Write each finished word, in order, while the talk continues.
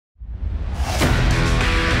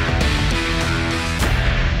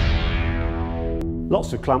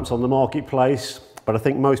Lots of clamps on the marketplace, but I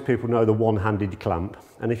think most people know the one-handed clamp.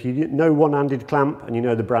 And if you know one-handed clamp and you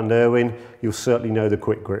know the brand Irwin, you'll certainly know the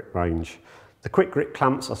quick grip range. The quick grip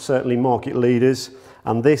clamps are certainly market leaders,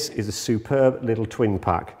 and this is a superb little twin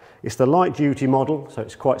pack. It's the light duty model, so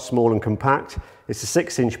it's quite small and compact. It's a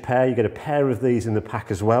 6-inch pair. You get a pair of these in the pack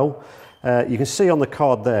as well. You can see on the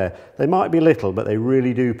card there, they might be little, but they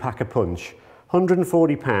really do pack a punch.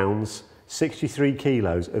 140 pounds, 63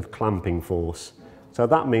 kilos of clamping force. So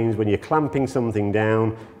that means when you're clamping something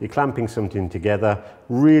down, you're clamping something together,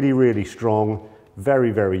 really, really strong,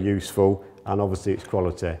 very, very useful, and obviously it's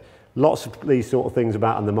quality. Lots of these sort of things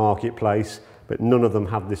about in the marketplace, but none of them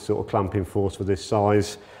have this sort of clamping force for this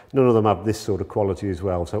size. None of them have this sort of quality as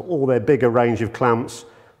well. So all their bigger range of clamps,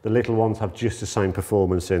 the little ones have just the same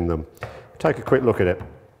performance in them. Take a quick look at it.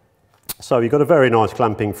 So you've got a very nice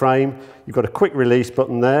clamping frame. You've got a quick release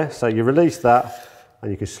button there. So you release that and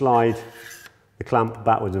you can slide the clamp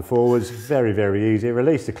backwards and forwards. Very, very easy.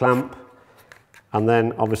 Release the clamp and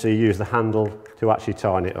then obviously use the handle to actually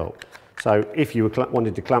tighten it up. So if you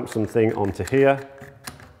wanted to clamp something onto here,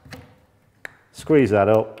 squeeze that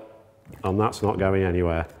up and that's not going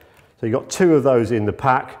anywhere. So you've got two of those in the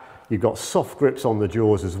pack. You've got soft grips on the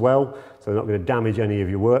jaws as well, so they're not going to damage any of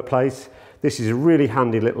your workplace. This is a really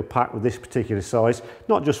handy little pack with this particular size,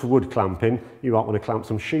 not just for wood clamping. You might want to clamp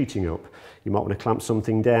some sheeting up. You might want to clamp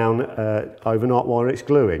something down overnight while it's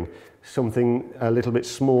gluing. Something a little bit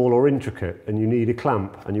small or intricate and you need a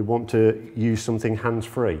clamp and you want to use something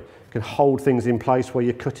hands-free. You can hold things in place while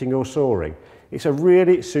you're cutting or sawing. It's a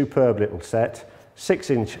really superb little set,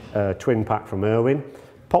 6-inch twin pack from Irwin.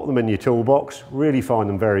 Pop them in your toolbox, really find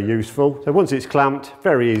them very useful. So once it's clamped,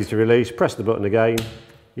 very easy to release, press the button again.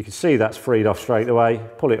 You can see that's freed off straight away,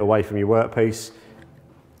 pull it away from your workpiece.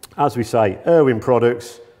 As we say, Irwin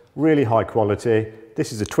products, really high quality.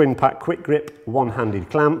 This is a twin pack quick grip, one-handed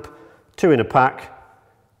clamp, 2 in a pack.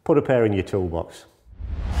 Put a pair in your toolbox.